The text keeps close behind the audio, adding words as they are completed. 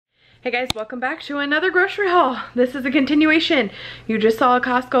Hey guys, welcome back to another grocery haul. This is a continuation. You just saw a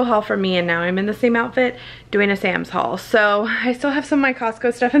Costco haul from me and now I'm in the same outfit doing a Sam's haul. So I still have some of my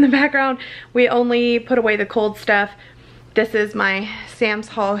Costco stuff in the background. We only put away the cold stuff. This is my Sam's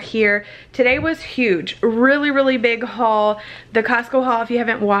haul here. Today was huge, really big haul. The Costco haul, if you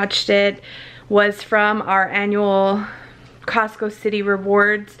haven't watched it, was from our annual Costco City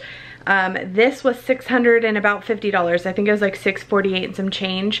Rewards. This was $650. I think it was like $648 and some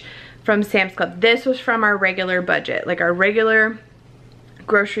change from Sam's Club. This was from our regular budget, like our regular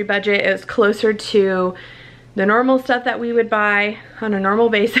grocery budget. It was closer to the normal stuff that we would buy on a normal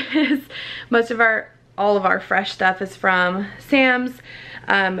basis. All of our fresh stuff is from Sam's.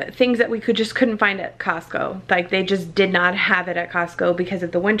 Things that we couldn't find at Costco. Like they just did not have it at Costco because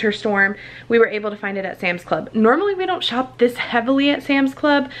of the winter storm. We were able to find it at Sam's Club. Normally we don't shop this heavily at Sam's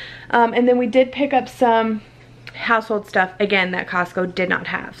Club. And then we did pick up some household stuff, again, that Costco did not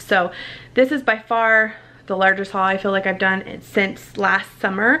have. So this is by far the largest haul I feel like I've done since last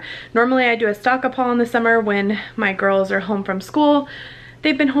summer. Normally I do a stock-up haul in the summer when my girls are home from school.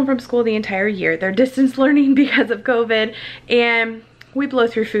 They've been home from school the entire year. They're distance learning because of COVID, and we blow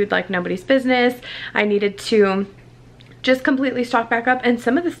through food like nobody's business. I needed to just completely stock back up, and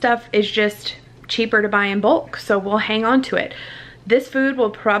some of the stuff is just cheaper to buy in bulk, so we'll hang on to it. This food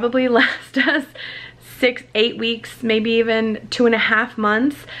will probably last us 6-8 weeks, maybe even 2.5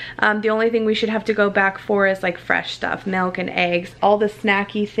 months. The only thing we should have to go back for is like fresh stuff, milk and eggs. All the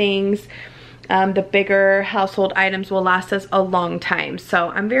snacky things, the bigger household items will last us a long time. So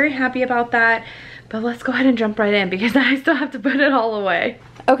I'm very happy about that. But let's go ahead and jump right in because I still have to put it all away.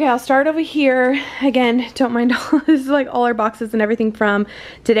 Okay, I'll start over here. Again, don't mind all this is like all our boxes and everything from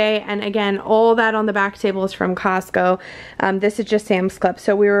today. And again, all that on the back table is from Costco. This is just Sam's Club.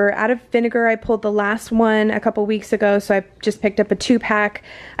 So we were out of vinegar. I pulled the last one a couple weeks ago, so I just picked up a 2-pack.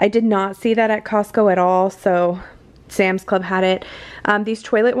 I did not see that at Costco at all, so Sam's Club had it. These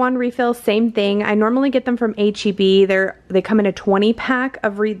toilet wand refills, same thing. I normally get them from H-E-B. They come in a 20-pack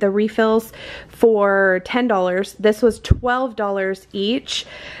of the refills for $10. This was $12 each,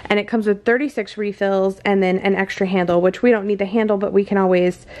 and it comes with 36 refills and then an extra handle, which we don't need the handle, but we can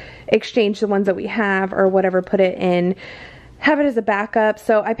always exchange the ones that we have or whatever, put it in, have it as a backup.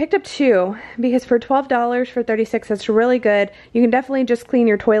 So I picked up 2 because for $12 for 36, that's really good. You can definitely just clean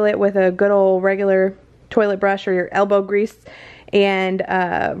your toilet with a good old regular toilet brush or your elbow grease and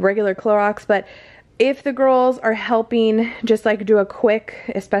regular Clorox. But if the girls are helping just like do a quick,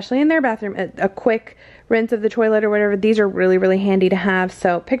 especially in their bathroom, a quick rinse of the toilet or whatever, these are really handy to have.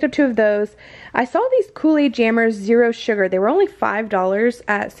 So picked up 2 of those. I saw these Kool-Aid Jammers Zero Sugar. They were only $5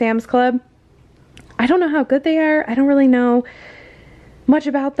 at Sam's Club. I don't know how good they are. I don't really know much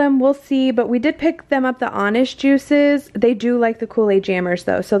about them. We'll see, but we did pick them up, the Honest juices. They do like the Kool-Aid Jammers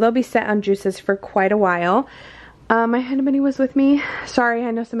though, so they'll be set on juices for quite a while. My honey bunny was with me. Sorry,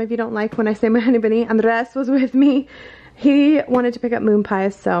 I know some of you don't like when I say my honey bunny. Andres was with me. He wanted to pick up moon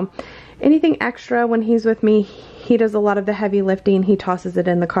pies, so anything extra when he's with me, he does a lot of the heavy lifting. He tosses it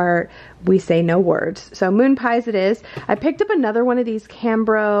in the cart. We say no words. So moon pies it is. I picked up another one of these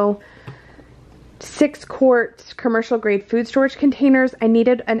Cambro 6-quart commercial grade food storage containers. I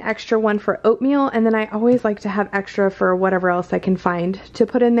needed an extra one for oatmeal, and then I always like to have extra for whatever else I can find to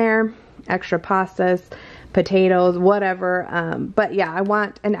put in there. Extra pastas, potatoes, whatever. But yeah, I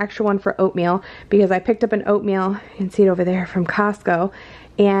want an extra one for oatmeal because I picked up an oatmeal, you can see it over there, from Costco,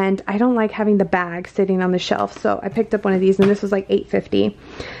 and I don't like having the bag sitting on the shelf, so I picked up one of these, and this was like $8.50.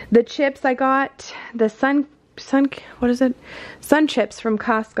 The chips I got, the Sun chips from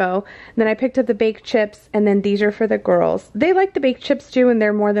Costco. And then I picked up the baked chips, and then these are for the girls. They like the baked chips too, and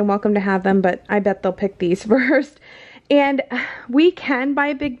they're more than welcome to have them, but I bet they'll pick these first. And we can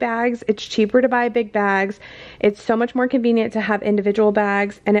buy big bags. It's cheaper to buy big bags. It's so much more convenient to have individual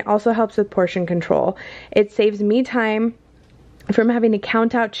bags, and it also helps with portion control. It saves me time from having to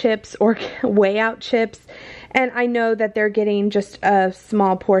count out chips or weigh out chips, and I know that they're getting just a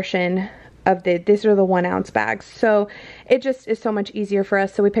small portion of these are the 1-ounce bags, so it just is so much easier for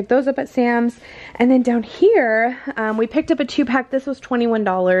us. So we picked those up at Sam's. And then down here we picked up a 2-pack. This was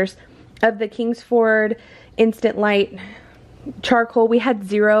 $21 of the Kingsford Instant Light charcoal. We had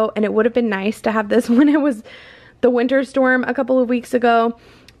 0, and it would have been nice to have this when it was the winter storm a couple of weeks ago,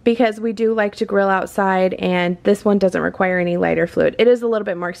 because we do like to grill outside, and this one doesn't require any lighter fluid. It is a little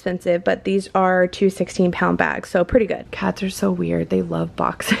bit more expensive, but these are 2 16-pound bags, so pretty good. Cats are so weird. They love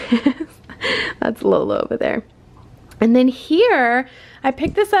boxes. That's Lola over there. And then here, I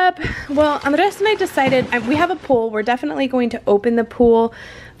picked this up. Well, Andres and I decided, we have a pool. We're definitely going to open the pool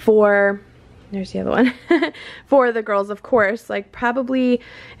for there's the other one, for the girls, of course. Like probably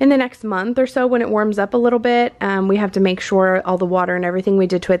in the next month or so when it warms up a little bit, we have to make sure all the water and everything we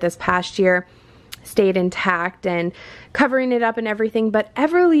did to it this past year stayed intact and covering it up and everything. But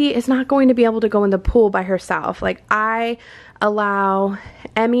Everly is not going to be able to go in the pool by herself. Like I allow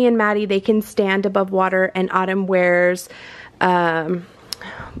Emmy and Maddie, they can stand above water, and Autumn wears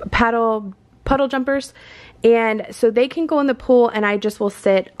puddle jumpers, and so they can go in the pool and I just will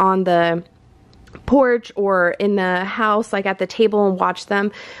sit on the porch or in the house like at the table and watch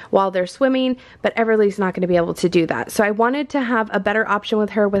them while they're swimming. But Everly's not going to be able to do that, so I wanted to have a better option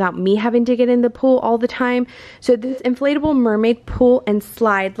with her without me having to get in the pool all the time. So this inflatable mermaid pool and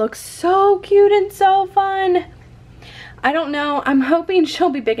slide looks so cute and so fun. I don't know, I'm hoping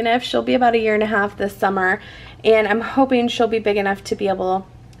she'll be big enough. She'll be about 1.5 years this summer, and I'm hoping she'll be big enough to be able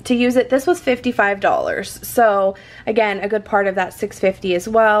to use it. This was $55, so again, a good part of that $6.50 as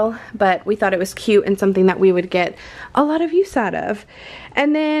well, but we thought it was cute and something that we would get a lot of use out of.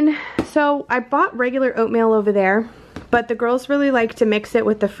 And then, so I bought regular oatmeal over there, but the girls really like to mix it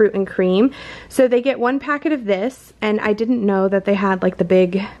with the fruit and cream, so they get 1 packet of this, and I didn't know that they had like the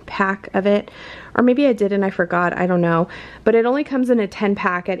big pack of it, or maybe I did and I forgot, I don't know, but it only comes in a 10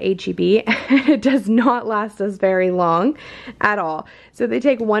 pack at H-E-B, and it does not last us very long at all. So they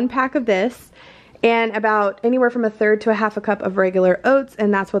take 1 pack of this and about anywhere from 1/3 to 1/2 cup of regular oats,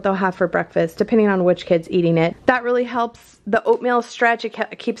 and that's what they'll have for breakfast, depending on which kid's eating it. That really helps the oatmeal stretch.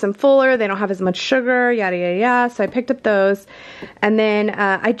 It keeps them fuller. They don't have as much sugar, yada, yada, yada. So I picked up those. And then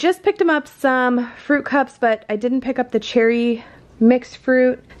I just picked them up some fruit cups, but I didn't pick up the cherry mixed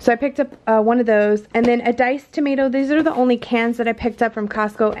fruit. So I picked up one of those. And then a diced tomato. These are the only cans that I picked up from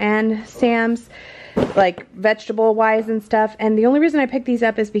Costco and Sam's, like vegetable wise and stuff. And the only reason I picked these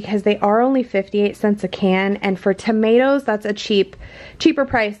up is because they are only 58 cents a can, and for tomatoes that's a cheaper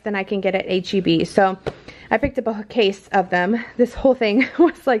price than I can get at H-E-B. So I picked up a case of them. This whole thing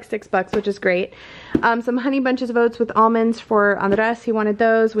was like $6, which is great. Some honey bunches of oats with almonds for Andres. He wanted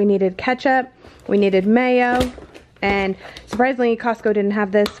those. We needed ketchup, we needed mayo, and surprisingly Costco didn't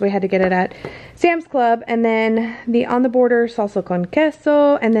have this, so we had to get it at Sam's Club. And then the On the Border salsa con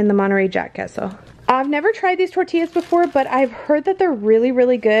queso, and then the Monterey Jack queso. I've never tried these tortillas before, but I've heard that they're really,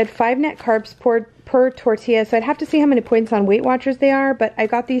 really good. 5 net carbs per tortilla, so I'd have to see how many points on Weight Watchers they are, but I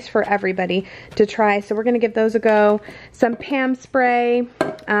got these for everybody to try, so we're going to give those a go. Some Pam spray,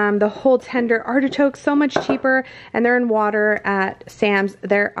 the whole tender artichokes, so much cheaper, and they're in water at Sam's.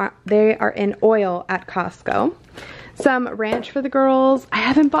 They are in oil at Costco. Some ranch for the girls. I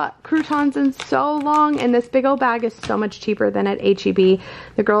haven't bought croutons in so long, and this big old bag is so much cheaper than at H-E-B.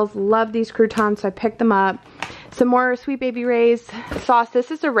 The girls love these croutons, so I picked them up. Some more Sweet Baby Ray's sauce. This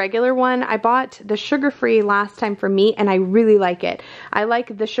is a regular one. I bought the sugar-free last time for me, and I really like it. I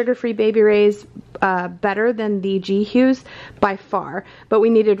like the sugar-free Baby Ray's better than the G Hughes by far, but we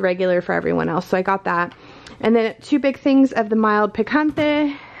needed regular for everyone else, so I got that. And then 2 big things of the mild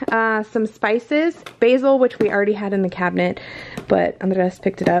picante, some spices, basil, which we already had in the cabinet, but Andres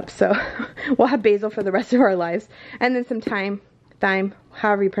picked it up, so we'll have basil for the rest of our lives. And then some thyme,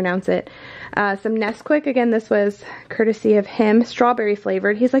 however you pronounce it. Some Nesquik, again, this was courtesy of him, strawberry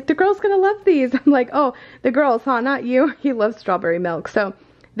flavored. He's like, the girl's gonna love these. I'm like, oh, the girls, huh, not you. He loves strawberry milk, so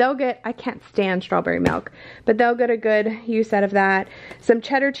they'll get, I can't stand strawberry milk, but they'll get a good use out of that. Some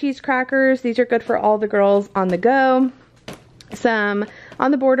cheddar cheese crackers. These are good for all the girls on the go. Some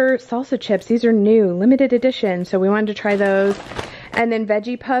On the Border salsa chips. These are new, limited edition, so we wanted to try those. And then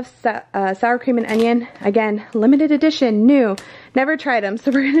veggie puffs, sour cream and onion. Again, limited edition, new. Never tried them,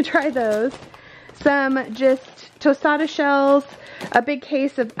 so we're going to try those. Some just tostada shells, a big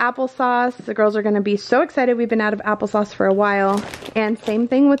case of applesauce. The girls are going to be so excited. We've been out of applesauce for a while. And same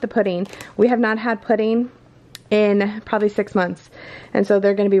thing with the pudding. We have not had pudding in probably 6 months, and so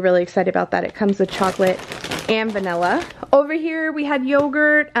they're going to be really excited about that. It comes with chocolate and vanilla. Over here we had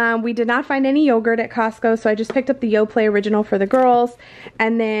yogurt. We did not find any yogurt at Costco, so I just picked up the Yoplait Original for the girls,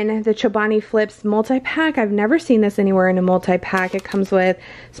 and then the Chobani Flips multi-pack. I've never seen this anywhere in a multi-pack. It comes with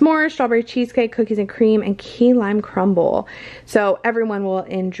s'mores, strawberry cheesecake, cookies and cream, and key lime crumble, so everyone will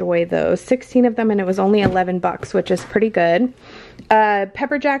enjoy those. 16 of them, and it was only $11, which is pretty good.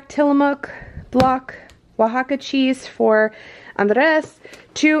 Pepper Jack Tillamook block Oaxaca cheese for Andres.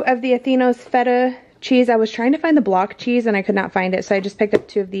 2 of the Athenos feta cheese. I was trying to find the block cheese and I could not find it, so I just picked up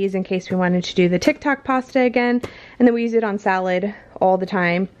 2 of these in case we wanted to do the TikTok pasta again, and then we use it on salad all the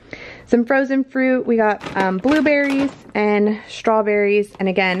time. Some frozen fruit. We got blueberries and strawberries, and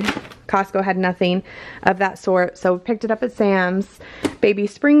again, Costco had nothing of that sort, so we picked it up at Sam's. Baby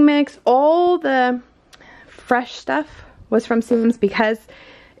spring mix. All the fresh stuff was from Sam's because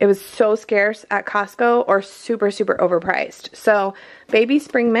it was so scarce at Costco or super, super overpriced. So baby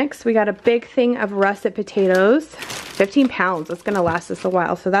spring mix, we got a big thing of russet potatoes, 15 pounds. It's gonna last us a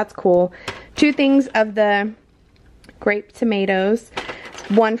while, so that's cool. 2 things of the grape tomatoes,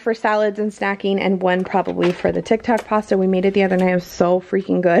 1 for salads and snacking, and 1 probably for the TikTok pasta. We made it the other night. It was so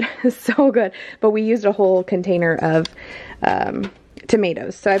freaking good. So good. But we used a whole container of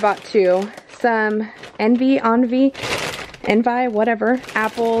tomatoes. So I bought 2. Some envy, whatever,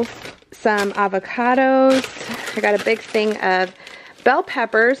 apples, some avocados. I got a big thing of bell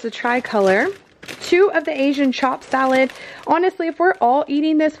peppers, the tricolor. 2 of the Asian chopped salad. Honestly, if we're all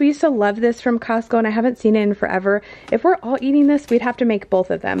eating this, we used to love this from Costco and I haven't seen it in forever. If we're all eating this, we'd have to make both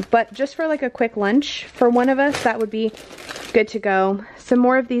of them. But just for like a quick lunch for one of us, that would be good to go. Some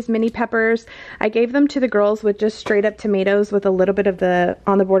more of these mini peppers. I gave them to the girls with just straight up tomatoes with a little bit of the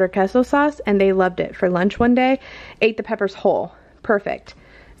On the Border queso sauce, and they loved it for lunch one day. Ate the peppers whole. Perfect.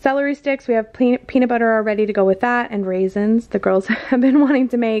 Celery sticks, we have peanut butter all ready to go with that, and raisins. The girls have been wanting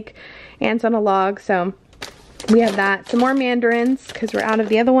to make ants on a log, so we have that. Some more mandarins because we're out of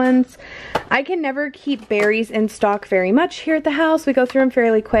the other ones. I can never keep berries in stock very much here at the house. We go through them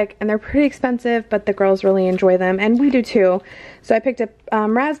fairly quick and they're pretty expensive, but the girls really enjoy them and we do too. So I picked up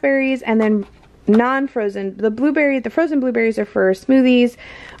raspberries and then non-frozen. The frozen blueberries are for smoothies,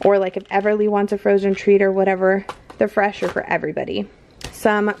 or like if Everly wants a frozen treat or whatever. The fresh are for everybody.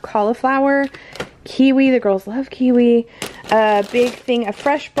 Some cauliflower, kiwi, the girls love kiwi. A big thing of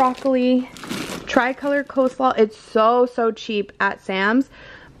fresh broccoli, tricolor coleslaw. It's so cheap at Sam's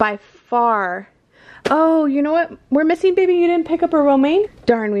by far. Oh, you know what we're missing, baby? You didn't pick up a romaine?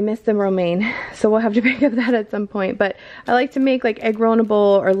 Darn, we missed the romaine. So we'll have to pick up that at some point. But I like to make like egg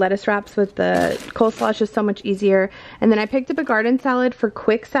rollable or lettuce wraps with the coleslaw. It's just so much easier. And then I picked up a garden salad for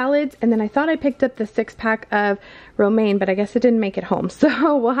quick salads. And then I thought I picked up the 6-pack of romaine, but I guess it didn't make it home.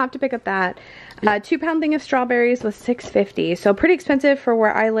 So we'll have to pick up that. 2-pound thing of strawberries was $6.50. So pretty expensive for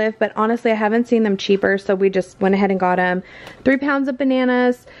where I live, but honestly I haven't seen them cheaper, so we just went ahead and got them. 3 pounds of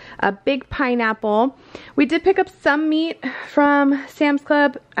bananas, a big pineapple. We did pick up some meat from Sam's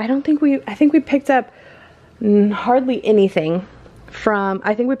Club. I think we picked up hardly anything from,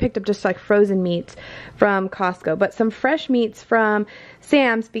 I think we picked up just like frozen meats from Costco, but some fresh meats from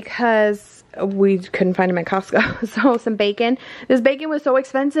Sam's because we couldn't find them at Costco. So some bacon. This bacon was so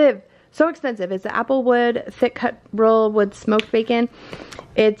expensive. So expensive. It's the Applewood thick cut roll wood smoked bacon.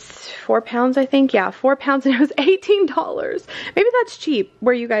 It's 4 pounds, I think. Yeah, 4 pounds, and it was $18. Maybe that's cheap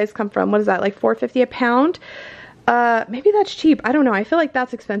where you guys come from. What is that, like $4.50 a pound? Maybe that's cheap. I don't know. I feel like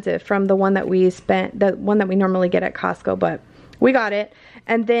that's expensive from the one that we spent, the one that we normally get at Costco, but we got it.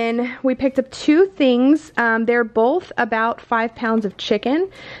 And then we picked up 2 things. They're both about 5 pounds of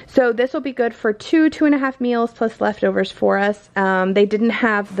chicken. So this will be good for 2.5 meals plus leftovers for us. They didn't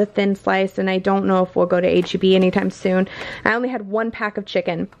have the thin slice, and I don't know if we'll go to H-E-B anytime soon. I only had 1 pack of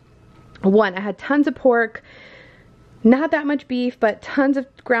chicken. I had tons of pork. Not that much beef, but tons of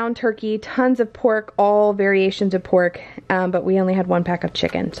ground turkey, tons of pork, all variations of pork, but we only had 1 pack of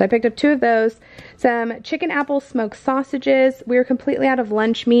chicken. So I picked up 2 of those, some chicken apple smoked sausages. We were completely out of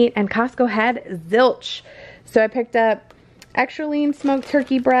lunch meat, and Costco had zilch. So I picked up extra lean smoked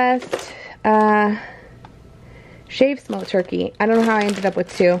turkey breast, shaved smoked turkey. I don't know how I ended up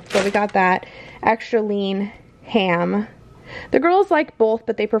with 2, but we got that. Extra lean ham. The girls like both,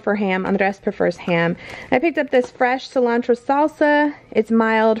 but they prefer ham. Andres prefers ham. I picked up this fresh cilantro salsa. It's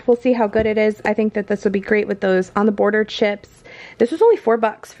mild. We'll see how good it is. I think that this would be great with those On the Border chips. This was only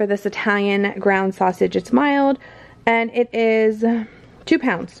 $4 for this Italian ground sausage. It's mild, and it is 2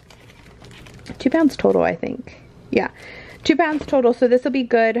 pounds. 2 pounds total, I think. Yeah. 2 pounds total, so this will be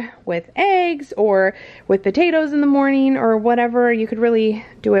good with eggs or with potatoes in the morning or whatever. You could really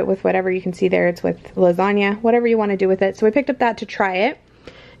do it with whatever you can see there. It's with lasagna, whatever you want to do with it. So we picked up that to try it.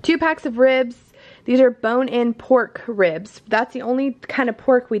 2 packs of ribs. These are bone-in pork ribs. That's the only kind of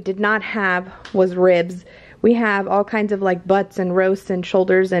pork we did not have was ribs. We have all kinds of like butts and roasts and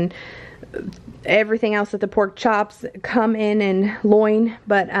shoulders and everything else that the pork chops come in, and loin,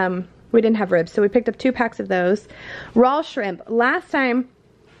 but we didn't have ribs, so we picked up 2 packs of those. Raw shrimp. Last time,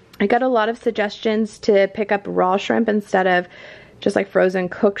 I got a lot of suggestions to pick up raw shrimp instead of just like frozen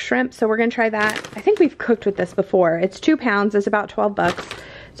cooked shrimp, so we're gonna try that. I think we've cooked with this before. It's 2 pounds, it's about $12,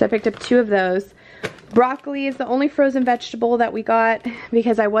 so I picked up 2 of those. Broccoli is the only frozen vegetable that we got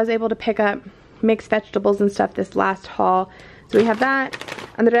because I was able to pick up mixed vegetables and stuff this last haul. So we have that.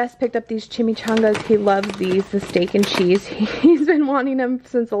 On the desk, picked up these chimichangas. He loves these, the steak and cheese. He's been wanting them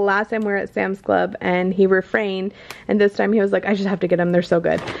since the last time we were at Sam's Club, and he refrained. And this time he was like, I just have to get them. They're so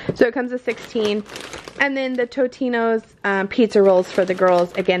good. So it comes with 16. And then the Totino's pizza rolls for the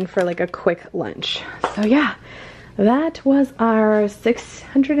girls, again, for like a quick lunch. So yeah, that was our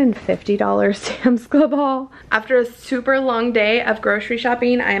 $650 Sam's Club haul. After a super long day of grocery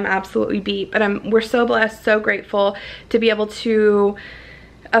shopping, I am absolutely beat, but we're so blessed, so grateful to be able to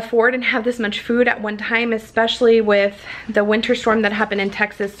afford and have this much food at one time, especially with the winter storm that happened in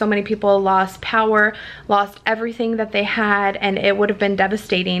Texas. So many people lost power, lost everything that they had, and it would have been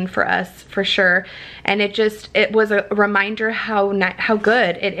devastating for us for sure. And it was a reminder how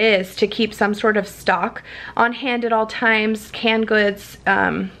good it is to keep some sort of stock on hand at all times, canned goods,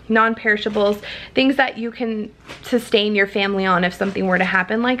 non-perishables, things that you can sustain your family on if something were to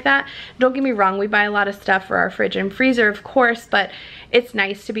happen like that. Don't get me wrong, we buy a lot of stuff for our fridge and freezer, of course, but it's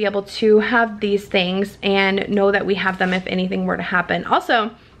nice to be able to have these things and know that we have them if anything were to happen. Also,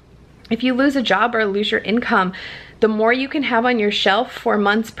 if you lose a job or lose your income, the more you can have on your shelf for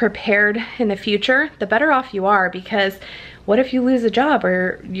months prepared in the future, the better off you are, because what if you lose a job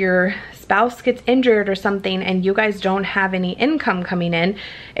or your spouse gets injured or something and you guys don't have any income coming in?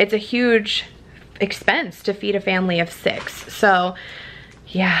 It's a huge expense to feed a family of 6. So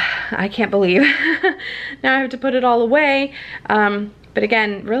yeah, I can't believe now I have to put it all away. But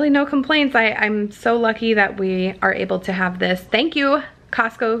again, really no complaints. I'm so lucky that we are able to have this. Thank you,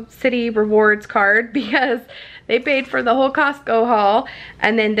 Costco City Rewards card, because they paid for the whole Costco haul.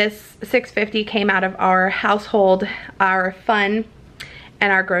 And then this $650 came out of our household, our fun,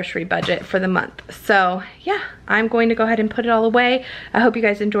 and our grocery budget for the month. So yeah, I'm going to go ahead and put it all away. I hope you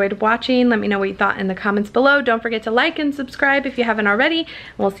guys enjoyed watching. Let me know what you thought in the comments below. Don't forget to like and subscribe if you haven't already.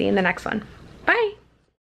 We'll see you in the next one. Bye.